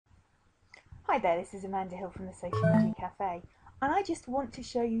Hi there, this is Amanda Hill from the Social Media Cafe, and I just want to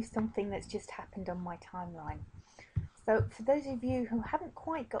show you something that's just happened on my timeline. So for those of you who haven't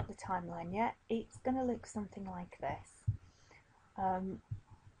quite got the timeline yet, it's going to look something like this.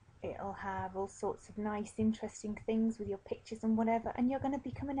 It'll have all sorts of nice, interesting things with your pictures and whatever, and you're going to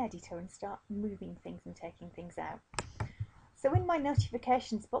become an editor and start moving things and taking things out. So in my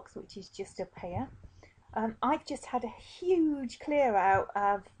notifications box, which is just up here, I've just had a huge clear out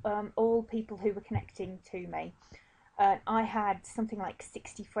of all people who were connecting to me. I had something like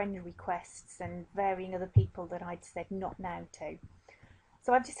 60 friend requests and varying other people that I'd said not now to.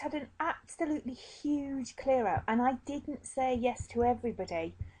 So I've just had an absolutely huge clear out, and I didn't say yes to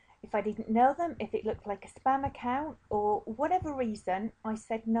everybody. If I didn't know them, if it looked like a spam account or whatever reason, I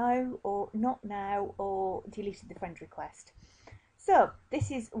said no or not now or deleted the friend request. So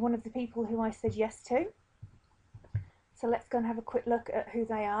this is one of the people who I said yes to. So let's go and have a quick look at who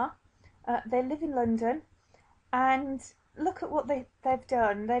they are. They live in London, and look at what they've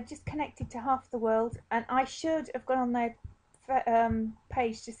done. They've just connected to half the world, and I should have gone on their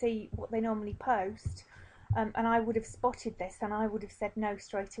page to see what they normally post, and I would have spotted this and I would have said no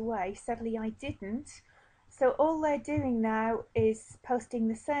straight away. Sadly I didn't. So all they're doing now is posting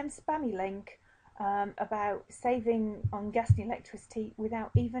the same spammy link about saving on gas and electricity without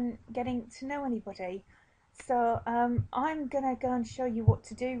even getting to know anybody. So I'm going to go and show you what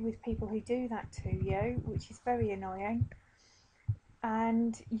to do with people who do that to you, which is very annoying.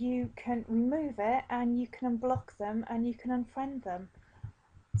 And you can remove it, and you can unblock them, and you can unfriend them.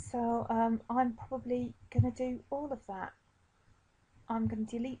 So I'm probably going to do all of that. I'm going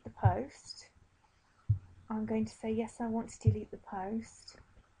to delete the post. I'm going to say yes, I want to delete the post.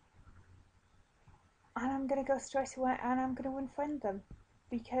 And I'm going to go straight away and I'm going to unfriend them,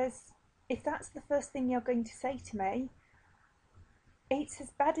 because if that's the first thing you're going to say to me, it's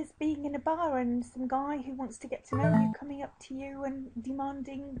as bad as being in a bar and some guy who wants to get to know you coming up to you and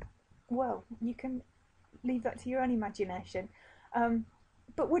demanding, well, you can leave that to your own imagination,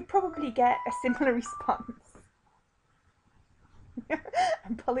 but would probably get a similar response.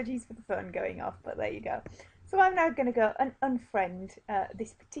 Apologies for the phone going off, but there you go. So I'm now going to go and unfriend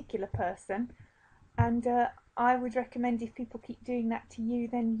this particular person, and I would recommend if people keep doing that to you,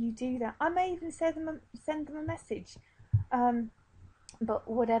 then you do that. I may even send them a message, but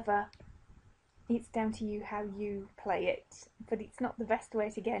whatever, it's down to you how you play it. But it's not the best way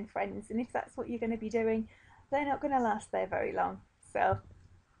to gain friends, and if that's what you're going to be doing, they're not going to last there very long. So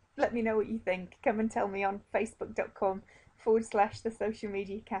let me know what you think. Come and tell me on facebook.com/the social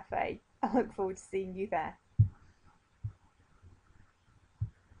media cafe. I look forward to seeing you there.